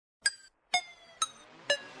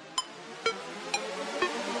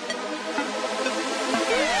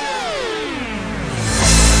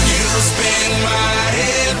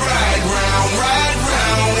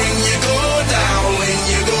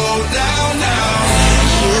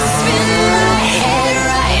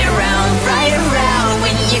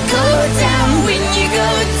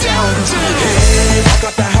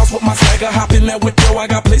nigga hop in that window, I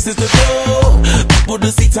got places to go. People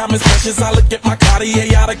to see, time is precious. I look at my Cartier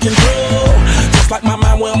out of control. Just like my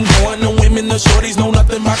mind where I'm going, the women, the shorties know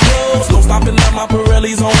nothing but clothes. No stopping at my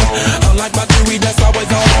Pirelli's on. Unlike my jewelry, that's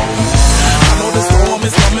always on. I know the storm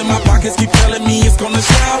is coming, my pockets keep telling me it's gonna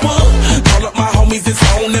shower. Call up my homies, it's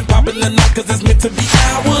on and popping the night, cause it's meant to be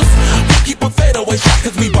ours. We keep a fadeaway shot,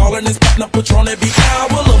 cause we ballin' and spittin' up Patron every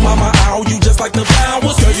hour. Look, mama, ow, you just like the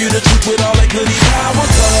flowers. Girl, you the truth with all that goody power.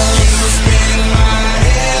 You spin my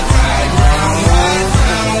head right round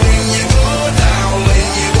when you go down, when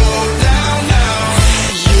you go down, down.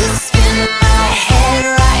 You spin my head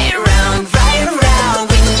right round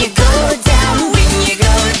when you go down, when you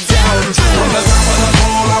go down. From the top of the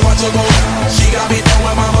pole, I watch her go down. She got me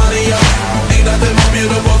throwing my money up. Ain't nothing more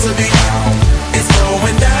beautiful to be. It's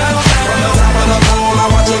going down. From the top of the pole, I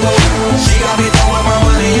watch her go down. She got me throwing my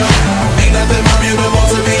money up. Ain't nothing more beautiful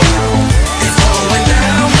to be. It's going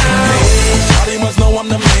down. Hey, Charlie must know I'm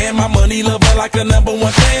the man. My money lover like a #1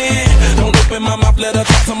 fan. Don't open my mouth, let her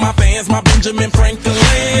talk to my fans. My Benjamin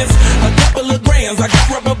Franklin's. A couple of grands, I got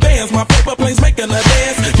rubber bands. My paper planes making a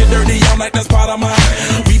dance. Get dirty all night, that's part of my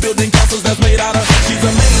rebuilding castles that's made out of. She's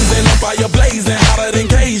amazing, on fire blazing, hotter than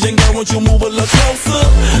Cajun. Girl, won't you move a little closer?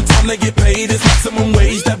 Time to get paid, it's maximum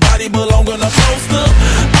wage. That body belong on a poster.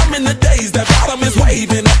 I'm in the days, that bottom is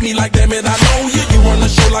waving at me like, damn it, I know you. You run the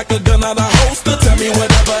show like a gun out of holster. Tell me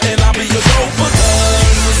whatever and